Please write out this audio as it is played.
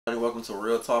Welcome to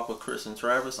Real Talk with Chris and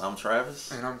Travis. I'm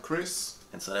Travis. And I'm Chris.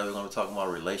 And today we're going to be talking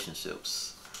about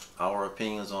relationships. Our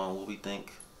opinions on what we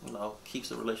think, keeps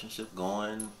the relationship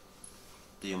going,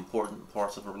 the important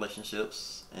parts of the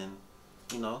relationships, and,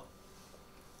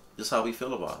 just how we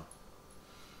feel about them.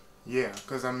 Yeah,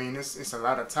 because, it's a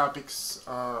lot of topics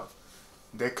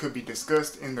that could be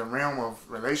discussed in the realm of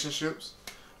relationships.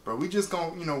 But we just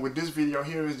going to, with this video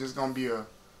here, is just going to be a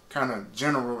kind of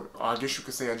general, or I guess you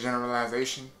could say a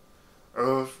generalization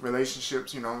of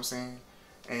relationships, you know what I'm saying?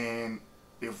 And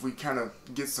if we kind of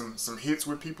get some hits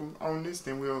with people on this,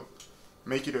 then we'll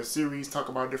make it a series, talk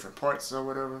about different parts or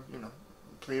whatever,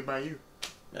 play it by you.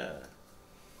 Yeah.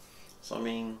 So,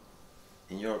 in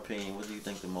your opinion, what do you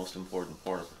think the most important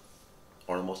part of it,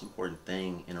 or the most important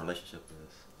thing in a relationship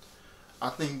is? I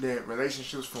think that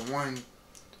relationships, for one,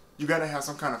 you got to have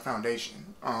some kind of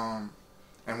foundation.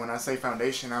 And when I say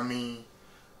foundation, I mean,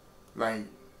 like,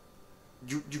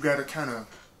 you got to kind of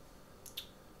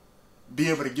be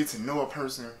able to get to know a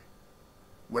person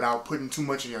without putting too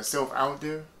much of yourself out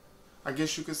there, I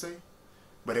guess you could say.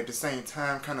 But at the same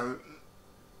time, kind of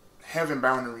having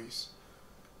boundaries,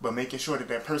 but making sure that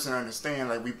that person understands,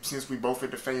 like, since we both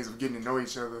at the phase of getting to know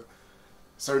each other,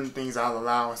 certain things I'll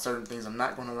allow and certain things I'm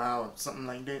not going to allow, or something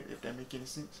like that, if that makes any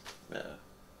sense. Yeah.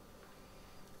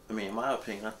 In my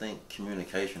opinion, I think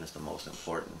communication is the most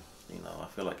important. I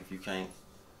feel like if you can't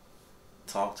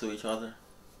talk to each other,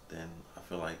 then I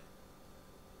feel like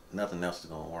nothing else is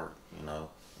going to work,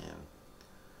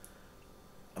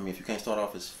 And, if you can't start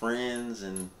off as friends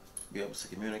and be able to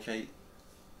communicate,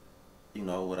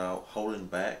 without holding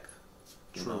back,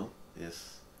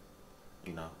 it's,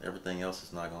 everything else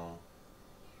is not going to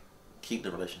keep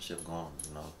the relationship going,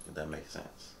 if that makes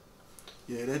sense.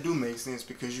 Yeah, that do make sense,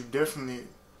 because you definitely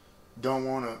don't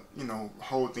want to,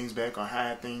 hold things back or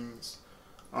hide things.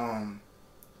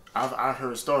 I've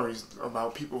heard stories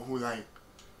about people who, like,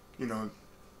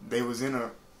 they was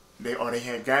they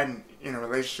had gotten in a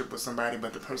relationship with somebody,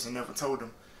 but the person never told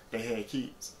them they had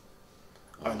kids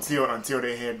until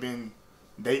they had been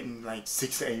dating like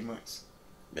 6 to 8 months.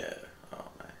 Yeah. Oh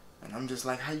man. And I'm just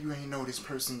like, how you ain't know this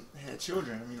person had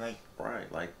children?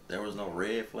 Right. Like, there was no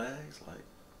red flags. Like,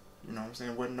 you know what I'm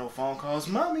saying? Wasn't no phone calls.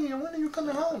 Mommy, when are you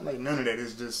coming home? Like, none of that.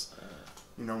 It's just,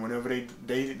 whenever they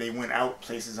dated, they went out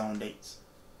places on dates.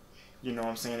 You know what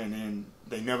I'm saying? And then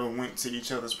they never went to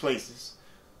each other's places,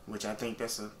 which I think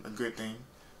that's a good thing.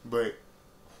 But,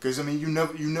 because, you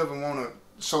never want to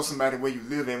show somebody where you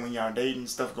live at when y'all dating,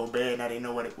 stuff go bad, now they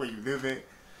know where you live at.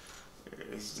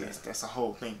 It's just, that's a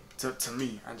whole thing. To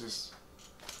me,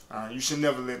 you should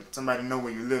never let somebody know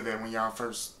where you live at when y'all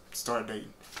first start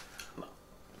dating.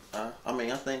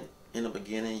 I think in the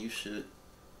beginning you should,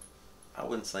 I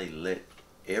wouldn't say let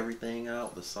everything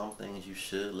out, but some things you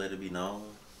should let it be known.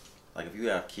 Like, if you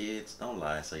have kids, don't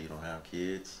lie and say you don't have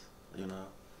kids,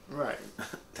 Right.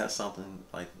 That's something,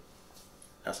 like,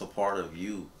 that's a part of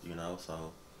you,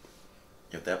 so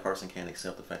if that person can't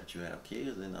accept the fact that you have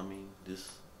kids, then,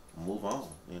 just move on,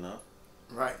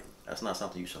 Right. That's not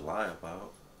something you should lie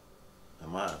about, in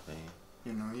my opinion.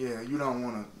 Yeah, you don't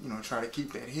want to, try to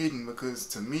keep that hidden, because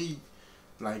to me,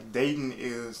 like, dating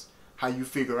is how you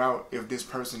figure out if this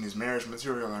person is marriage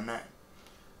material or not.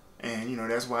 And,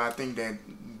 that's why I think that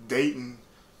dating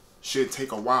should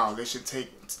take a while. It should take,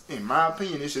 in my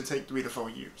opinion, it should take 3 to 4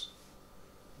 years.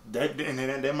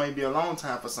 That might be a long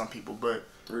time for some people, but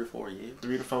 3 to 4 years?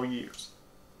 3 to 4 years.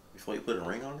 Before you put a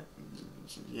ring on it?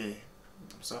 Yeah.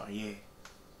 I'm sorry, yeah.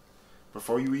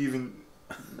 Before you even,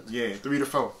 yeah, 3 to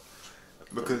 4.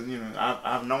 Because,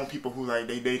 I've known people who, like,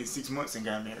 they dated 6 months and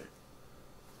got married.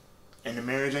 And the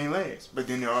marriage ain't last. But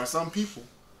then there are some people,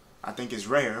 I think it's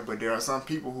rare, but there are some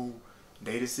people who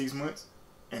dated 6 months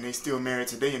and they still married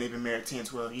today, and they've been married 10,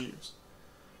 12 years.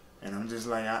 And I'm just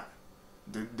like,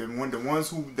 the ones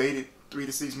who dated 3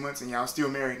 to 6 months and y'all still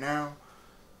married now,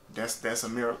 that's a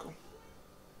miracle.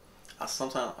 I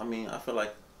feel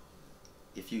like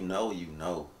if you know, you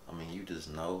know. You just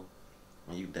know.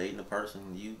 When you dating a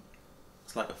person,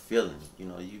 it's like a feeling, you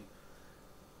know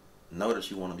that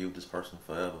you want to be with this person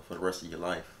forever, for the rest of your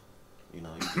life. You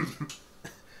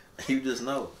just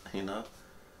know,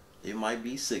 It might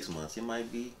be 6 months, it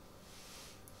might be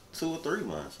 2 or 3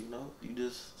 months,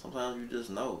 sometimes you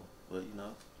just know, but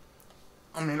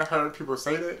I heard people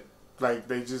say that, like,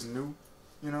 they just knew,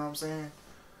 you know what I'm saying?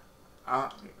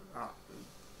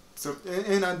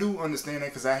 And I do understand that,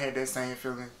 because I had that same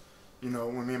feeling.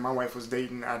 When me and my wife was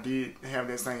dating, I did have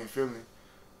that same feeling.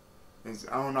 I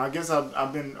don't know, I guess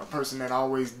I've been a person that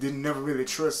always never really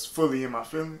trust fully in my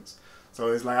feelings. So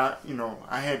it's like,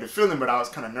 I had the feeling, but I was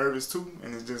kind of nervous too.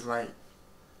 And it's just like,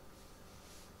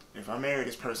 if I marry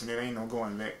this person, it ain't no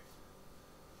going back.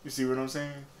 You see what I'm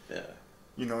saying? Yeah.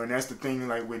 You know, and that's the thing,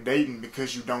 like, with dating,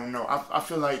 because you don't know. I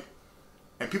feel like,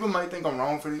 and people might think I'm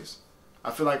wrong for this,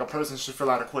 I feel like a person should fill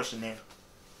out a questionnaire.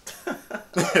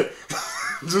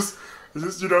 just,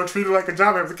 you know, treat it like a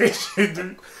job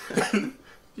application.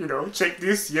 You know, check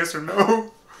this, yes or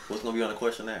no. What's going to be on the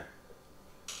questionnaire?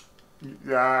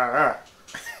 Yeah.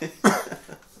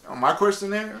 On my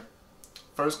questionnaire,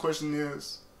 first question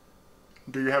is,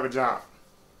 do you have a job?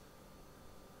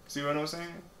 See what I'm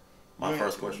saying? My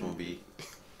first question would be,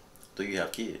 do you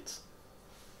have kids?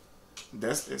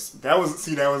 That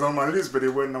was on my list, but it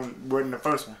wasn't the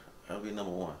first one. That'll be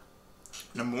number one.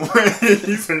 Number one.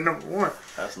 He said number one.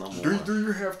 That's number one. Do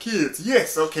you have kids?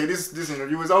 Yes. Okay, this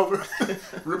interview is over.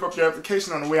 Rip up your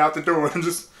application on the way out the door and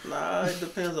just... Nah, it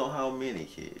depends on how many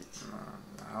kids.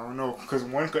 I don't know, because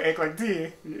one could act like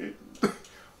 10.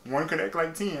 One could act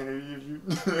like 10.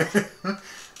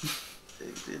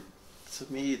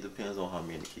 To me, it depends on how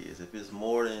many kids. If it's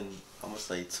more than, I'm going to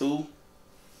say 2.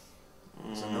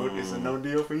 It's a no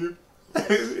deal for you?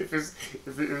 if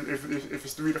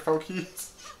it's 3 to 4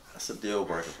 kids? That's a deal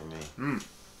breaker for me.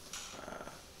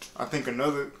 I think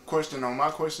another question on my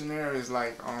questionnaire is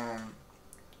like,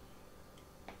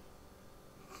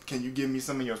 can you give me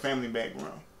some of your family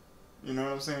background? You know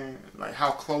what I'm saying? Like,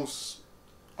 how close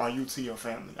are you to your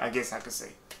family? I guess I could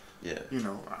say. Yeah. You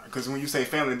know, because when you say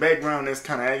family background, that's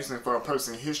kind of asking for a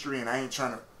person's history, and I ain't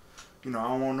trying to, you know, I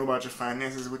don't want to know about your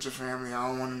finances with your family. I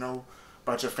don't want to know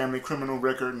about your family criminal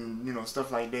record and, you know,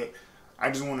 stuff like that.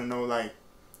 I just want to know, like,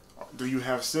 do you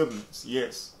have siblings?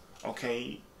 Yes.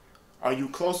 Okay. Are you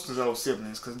close to those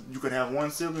siblings? Because you could have one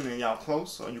sibling and y'all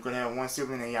close, or you could have one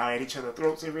sibling and y'all at each other's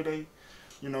throats every day.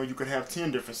 You know, you could have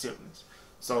 10 different siblings.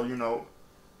 So, you know,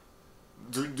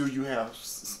 do you have,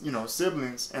 you know,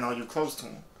 siblings, and are you close to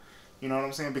them? You know what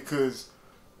I'm saying? Because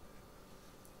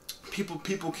people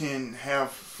can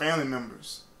have family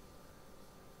members,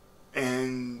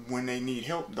 and when they need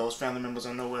help, those family members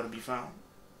are nowhere to be found.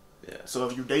 Yeah. So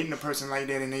if you're dating a person like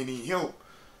that and they need help,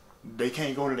 they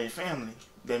can't go to their family.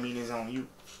 That means it's on you.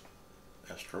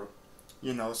 That's true.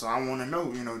 You know, so I want to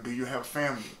know, you know, do you have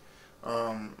family?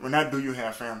 Well, not do you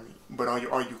have family, but are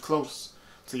you close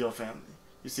to your family?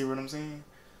 You see what I'm saying?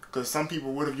 Because some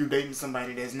people, what if you dating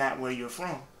somebody that's not where you're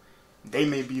from? They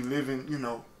may be living, you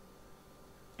know,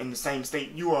 in the same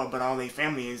state you are, but all their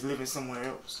family is living somewhere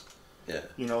else. Yeah.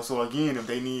 You know, so again, if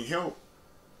they need help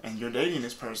and you're dating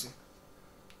this person,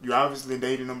 you're obviously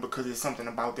dating them because it's something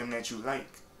about them that you like.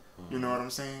 You know what I'm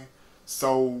saying?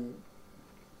 So,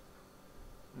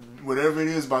 whatever it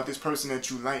is about this person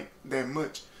that you like that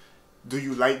much, do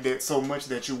you like that so much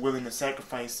that you're willing to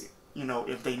sacrifice it, you know,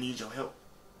 if they need your help?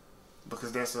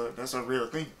 Because that's a real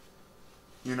thing,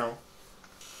 you know?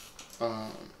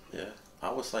 Yeah.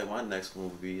 I would say my next one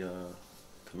would be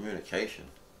communication.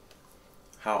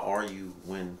 How are you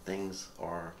when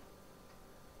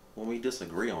we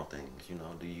disagree on things, you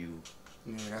know? Do you...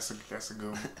 Yeah, that's a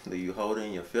good one. Do you hold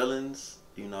in your feelings,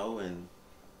 you know, and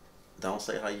don't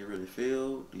say how you really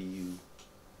feel?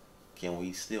 Can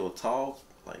we still talk?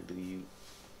 Like,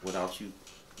 without you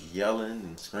yelling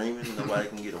and screaming, nobody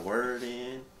can get a word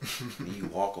in? Do you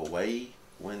walk away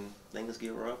when things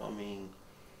get rough? I mean,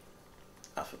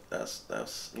 I feel that's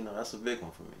a big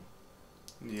one for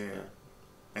me. Yeah.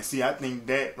 And see, I think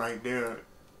that right there,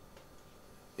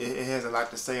 it has a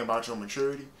lot to say about your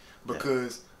maturity,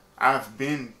 because I've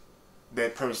been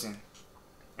that person,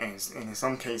 and in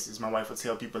some cases, my wife will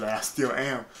tell people that I still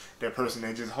am that person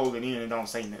that just hold it in and don't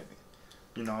say nothing.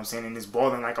 You know what I'm saying? And it's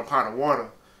boiling like a pot of water,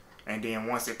 and then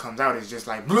once it comes out, it's just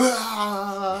like,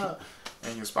 blah!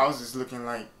 And your spouse is looking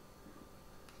like,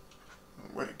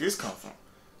 where did this come from?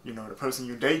 You know, the person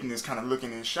you're dating is kind of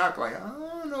looking in shock, like, I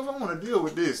don't know if I want to deal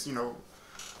with this, you know.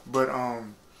 But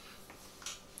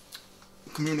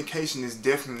communication is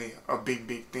definitely a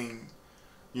big thing,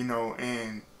 you know,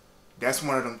 and that's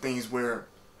one of them things where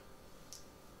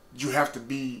you have to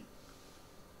be,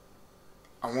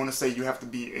 I want to say you have to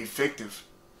be effective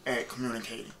at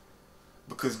communicating,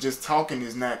 because just talking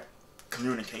is not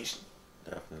communication.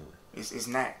 Definitely. It's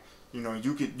not. You know,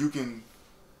 you can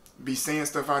be saying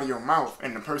stuff out of your mouth,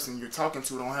 and the person you're talking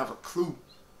to don't have a clue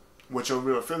what your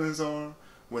real feelings are,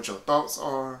 what your thoughts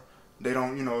are. They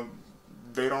don't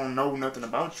know nothing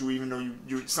about you, even though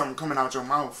you something coming out your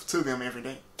mouth to them every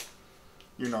day.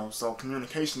 You know, so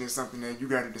communication is something that you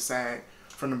got to decide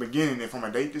from the beginning. If I'm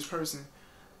gonna date this person,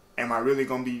 am I really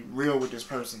gonna be real with this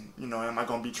person? You know, am I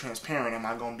gonna be transparent? Am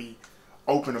I gonna be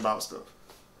open about stuff?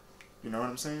 You know what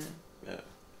I'm saying? Yeah.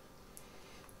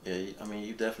 I mean,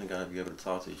 you definitely gotta be able to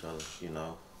talk to each other. You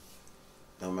know,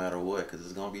 no matter what, because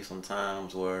there's gonna be some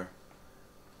times where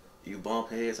you bump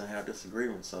heads and have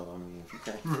disagreements. So I mean, if you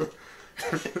can't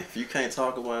if you can't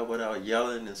talk about it without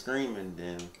yelling and screaming,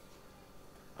 then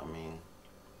I mean,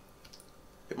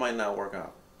 it might not work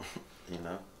out. You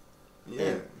know. Yeah.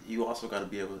 And you also got to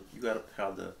be able. You got to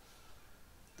have the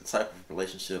type of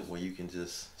relationship where you can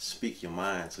just speak your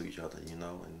mind to each other. You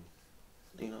know, and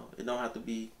you know, it don't have to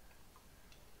be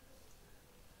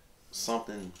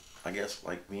something, I guess,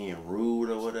 like being rude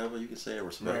or whatever. You can say it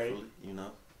respectfully, right. You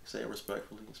know. Say it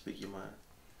respectfully and speak your mind.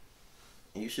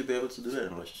 And you should be able to do that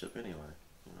in a relationship anyway,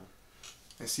 you know.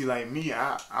 And see, like me,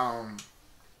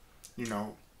 you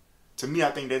know, to me, I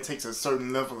think that takes a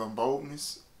certain level of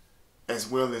boldness as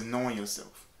well as knowing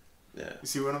yourself. Yeah. You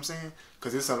see what I'm saying?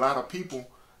 Because there's a lot of people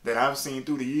that I've seen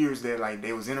through the years that, like,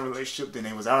 they was in a relationship, then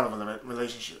they was out of a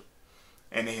relationship.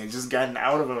 And they had just gotten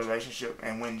out of a relationship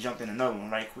and went and jumped in another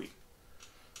one right quick.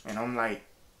 And I'm like,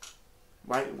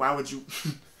 why would you...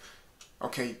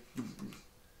 Okay,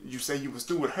 you say you was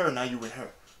through with her, now you with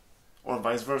her. Or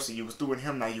vice versa, you was through with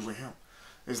him, now you with him.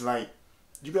 It's like,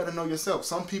 you got to know yourself.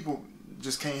 Some people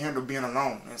just can't handle being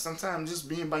alone. And sometimes just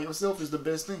being by yourself is the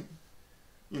best thing.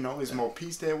 You know, it's more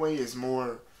peace that way. It's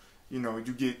more, you know,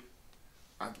 you get,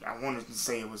 I wanted to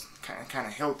say it was kind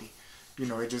of healthy. You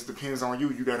know, it just depends on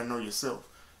you. You got to know yourself.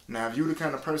 Now, if you the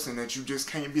kind of person that you just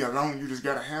can't be alone, you just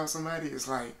got to have somebody, it's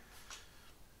like,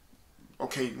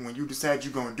 okay, when you decide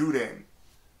you're going to do that,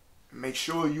 make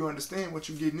sure you understand what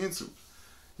you're getting into,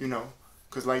 you know,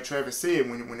 because like Travis said,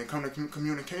 when it comes to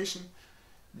communication,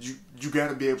 you got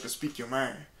to be able to speak your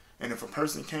mind. And if a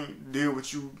person can't deal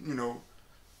with you, you know,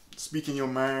 speaking your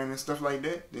mind and stuff like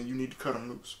that, then you need to cut them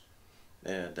loose.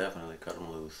 Yeah, definitely cut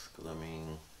them loose. Because, I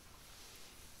mean,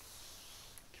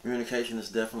 communication is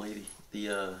definitely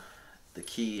the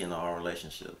key in all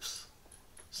relationships.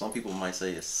 Some people might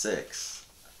say it's sex.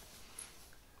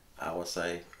 I would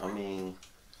say, I mean,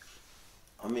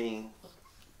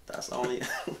 that's only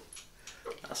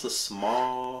that's a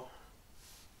small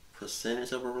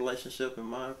percentage of a relationship, in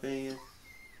my opinion.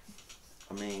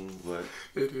 I mean, but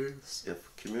it is.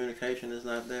 If communication is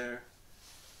not there,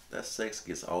 that sex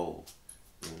gets old.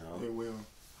 You know. It will.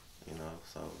 You know,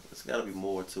 so it's got to be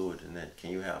more to it than that. Can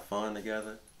you have fun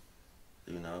together?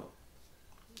 You know.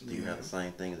 Do you have the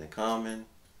same things in common?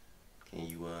 Can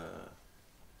you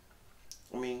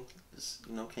I mean, just,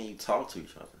 you know, can you talk to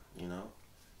each other? You know.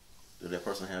 Does that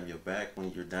person have your back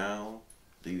when you're down?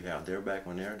 Do you have their back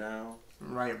when they're down?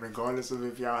 Right, regardless of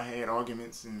if y'all had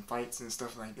arguments and fights and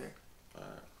stuff like that.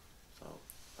 So,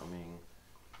 I mean,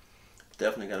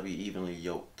 definitely got to be evenly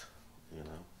yoked, you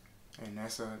know. And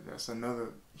that's another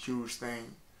huge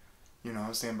thing, you know what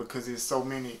I'm saying? Because there's so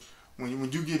many,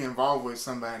 when you get involved with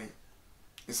somebody,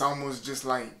 it's almost just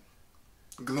like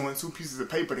gluing two pieces of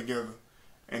paper together.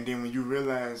 And then when you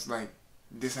realize, like,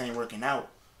 this ain't working out,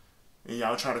 and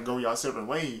y'all try to go y'all separate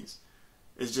ways,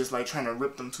 it's just like trying to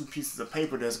rip them two pieces of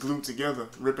paper that's glued together,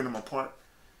 ripping them apart.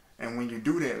 And when you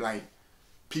do that, like,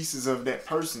 pieces of that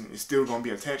person is still going to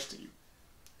be attached to you.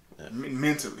 Yeah.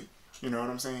 Mentally. You know what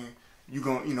I'm saying? You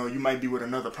might be with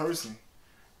another person,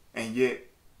 and yet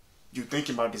you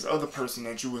thinking about this other person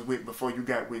that you was with before you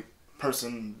got with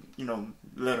person, you know,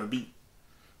 letter B.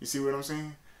 You see what I'm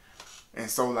saying? And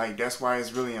so, like, that's why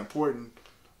it's really important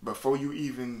before you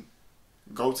even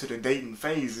go to the dating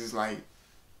phase. Is like,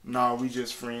 nah, we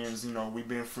just friends. You know, we've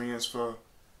been friends for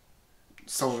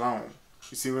so long.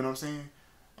 You see what I'm saying?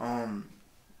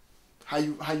 How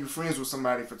you friends with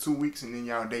somebody for 2 weeks and then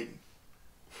y'all dating?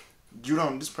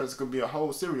 This person could be a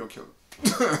whole serial killer.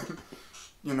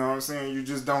 You know what I'm saying? You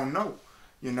just don't know.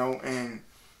 You know, and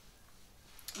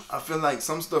I feel like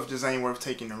some stuff just ain't worth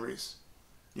taking the risk.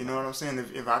 You know what I'm saying?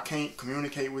 If I can't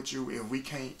communicate with you, if we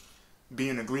can't be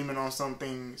in agreement on some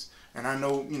things, and I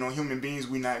know, you know, human beings,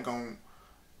 we not going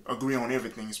to agree on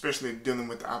everything, especially dealing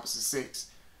with the opposite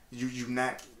sex. You're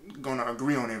not going to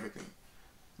agree on everything.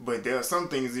 But there are some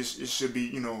things it should be,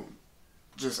 you know,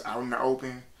 just out in the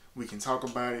open. We can talk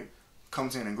about it, come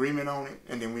to an agreement on it,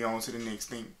 and then we on to the next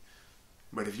thing.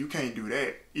 But if you can't do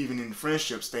that, even in the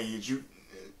friendship stage,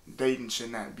 dating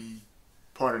should not be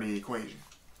part of the equation.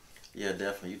 Yeah,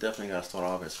 definitely. You definitely got to start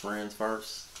off as friends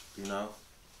first, you know.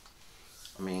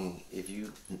 I mean, if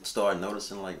you start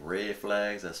noticing, like, red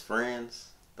flags as friends,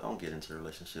 don't get into a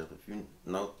relationship. If you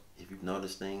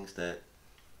notice things that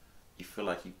you feel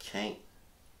like you can't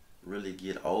really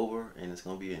get over and it's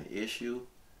going to be an issue,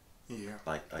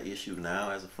 like an issue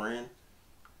now as a friend,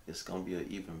 it's going to be an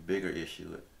even bigger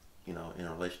issue, you know, in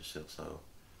a relationship. So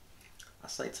I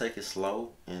say take it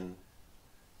slow and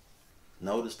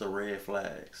notice the red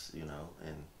flags, you know,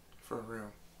 and for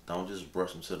real, don't just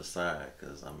brush them to the side,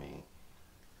 because I mean,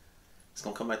 it's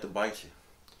gonna come back to bite you.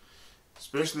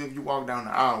 Especially if you walk down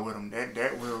the aisle with them,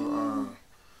 that will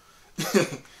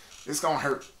it's gonna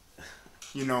hurt.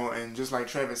 You know, and just like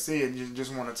Travis said, you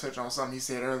just want to touch on something he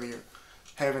said earlier,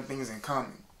 having things in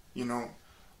common. You know,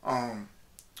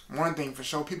 one thing for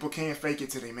sure, people can't fake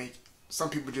it till they make it. Some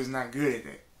people just not good at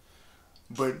that.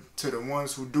 But to the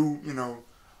ones who do, you know,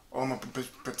 I'm gonna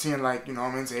pretend like, you know,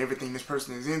 I'm into everything this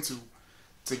person is into,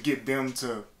 to get them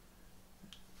to,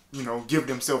 you know, give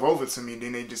themselves over to me,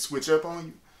 then they just switch up on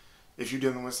you. If you're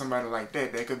dealing with somebody like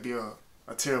that, that could be a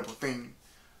terrible thing.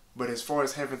 But as far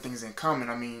as having things in common,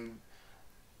 I mean,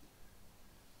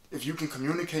 if you can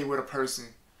communicate with a person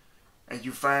and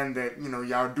you find that, you know,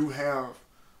 y'all do have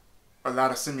a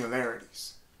lot of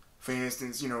similarities. For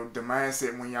instance, you know, the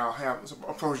mindset when y'all have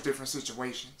approach different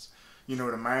situations. You know,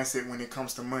 the mindset when it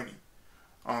comes to money.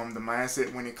 The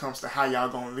mindset when it comes to how y'all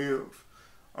gonna live.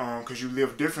 Because you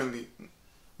live differently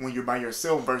when you're by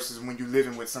yourself versus when you're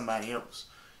living with somebody else.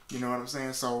 You know what I'm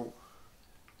saying? So,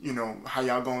 you know, how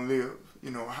y'all gonna live.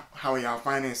 You know, how y'all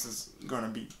finances gonna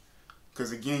be.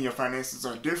 Because again, your finances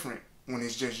are different when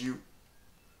it's just you.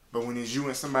 But when it's you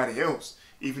and somebody else,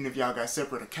 even if y'all got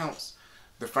separate accounts,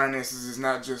 the finances is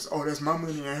not just, oh, that's my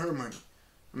money and her money.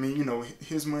 I mean, you know,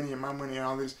 his money and my money and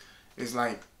all this. It's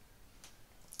like,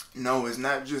 no, it's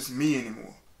not just me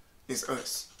anymore. It's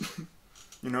us.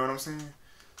 You know what I'm saying?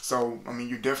 So, I mean,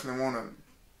 you definitely want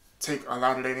to take a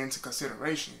lot of that into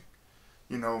consideration,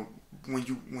 you know, when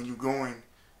you going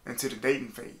into the dating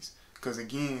phase. Because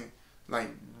again, like,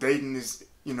 dating is,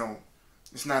 you know,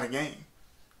 it's not a game.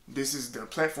 This is the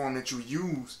platform that you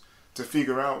use to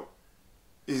figure out,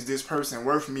 is this person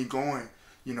worth me going,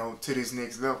 you know, to this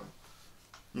next level,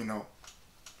 you know?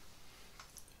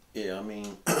 Yeah, I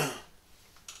mean,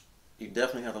 you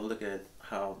definitely have to look at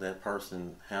how that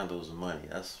person handles money.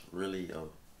 That's really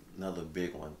another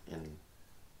big one in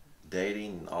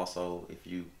dating. And also, if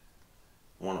you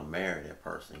want to marry that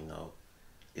person, you know,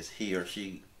 is he or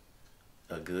she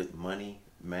a good money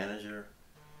manager?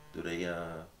 Do they,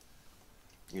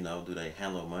 you know, do they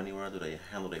handle money well? Do they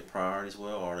handle their priorities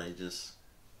well? Or are they just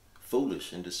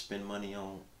foolish and just spend money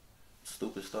on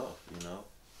stupid stuff, you know?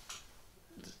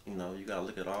 You know, you gotta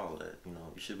look at all of that. You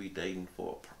know, you should be dating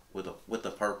with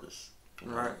a purpose, you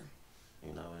know? Right.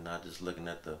 You know, and not just looking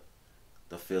at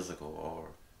the physical, or,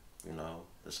 you know,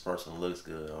 this person looks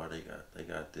good, or they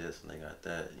got this and they got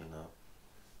that. You know,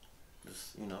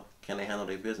 just, you know, can they handle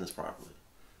their business properly?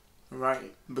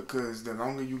 Right, because the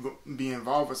longer you be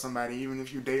involved with somebody, even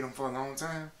if you date them for a long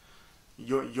time,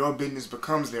 your business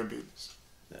becomes their business.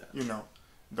 Yeah. You know,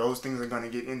 those things are gonna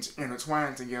get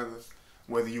intertwined together,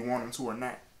 whether you want them to or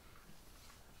not.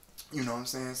 You know what I'm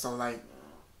saying? So, like,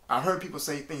 I've heard people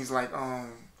say things like,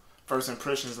 first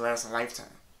impressions last a lifetime.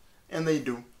 And they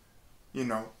do. You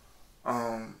know.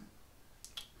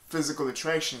 Physical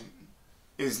attraction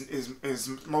is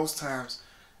most times,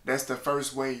 that's the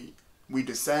first way we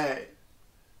decide,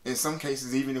 in some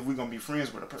cases, even if we're going to be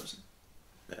friends with a person.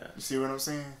 Yeah. You see what I'm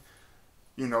saying?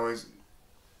 You know,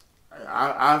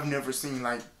 I've never seen,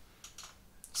 like,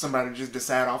 somebody just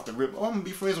decide off the rip, oh, I'm going to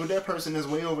be friends with that person that's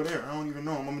way over there. I don't even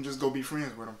know him. I'm going to just go be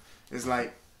friends with him. It's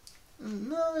like,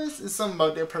 no, it's something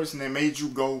about that person that made you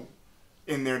go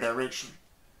in their direction.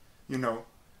 You know,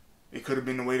 it could have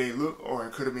been the way they look, or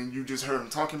it could have been you just heard them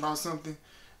talking about something,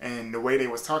 and the way they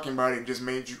was talking about it just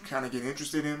made you kind of get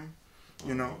interested in them.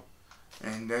 You know,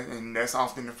 and that's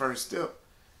often the first step,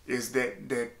 is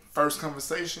that first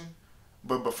conversation.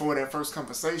 But before that first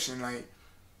conversation, like,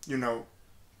 you know,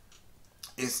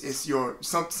 it's your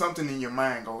something in your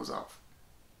mind goes off,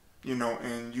 you know,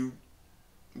 and you,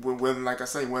 whether, like I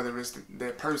say, whether it's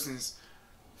that person's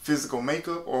physical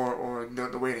makeup, or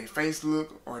the way their face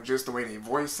look, or just the way their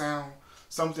voice sound,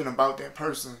 something about that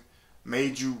person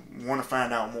made you want to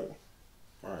find out more.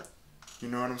 Right. You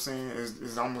know what I'm saying?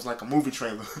 It's almost like a movie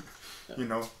trailer. Yeah. You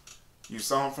know, you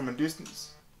saw him from a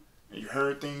distance, you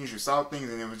heard things, you saw things,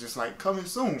 and it was just like, coming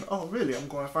soon. Oh, really? I'm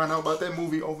going to find out about that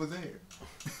movie over there.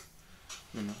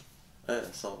 You know.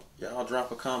 Yeah, so y'all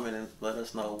drop a comment and let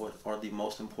us know what are the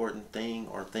most important thing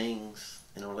or things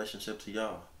in a relationship to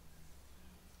y'all.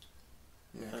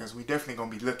 Yeah, because we definitely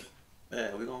gonna be looking.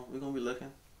 Yeah, we're gonna be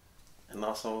looking, and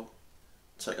also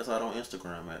check us out on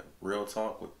Instagram at Real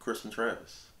Talk with Chris and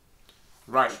Travis.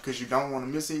 Right, because you don't want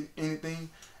to miss anything,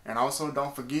 and also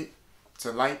don't forget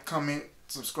to like, comment,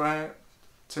 subscribe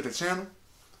to the channel,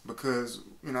 because,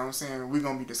 you know what I'm saying, we're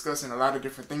gonna be discussing a lot of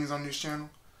different things on this channel,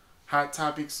 hot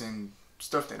topics and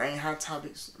stuff that ain't hot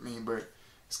topics. I mean, but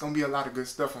it's gonna be a lot of good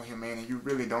stuff on here, man, and you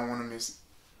really don't want to miss it.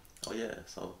 Oh yeah,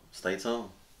 so stay tuned.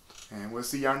 And we'll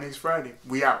see y'all next Friday.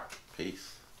 We out.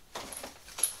 Peace.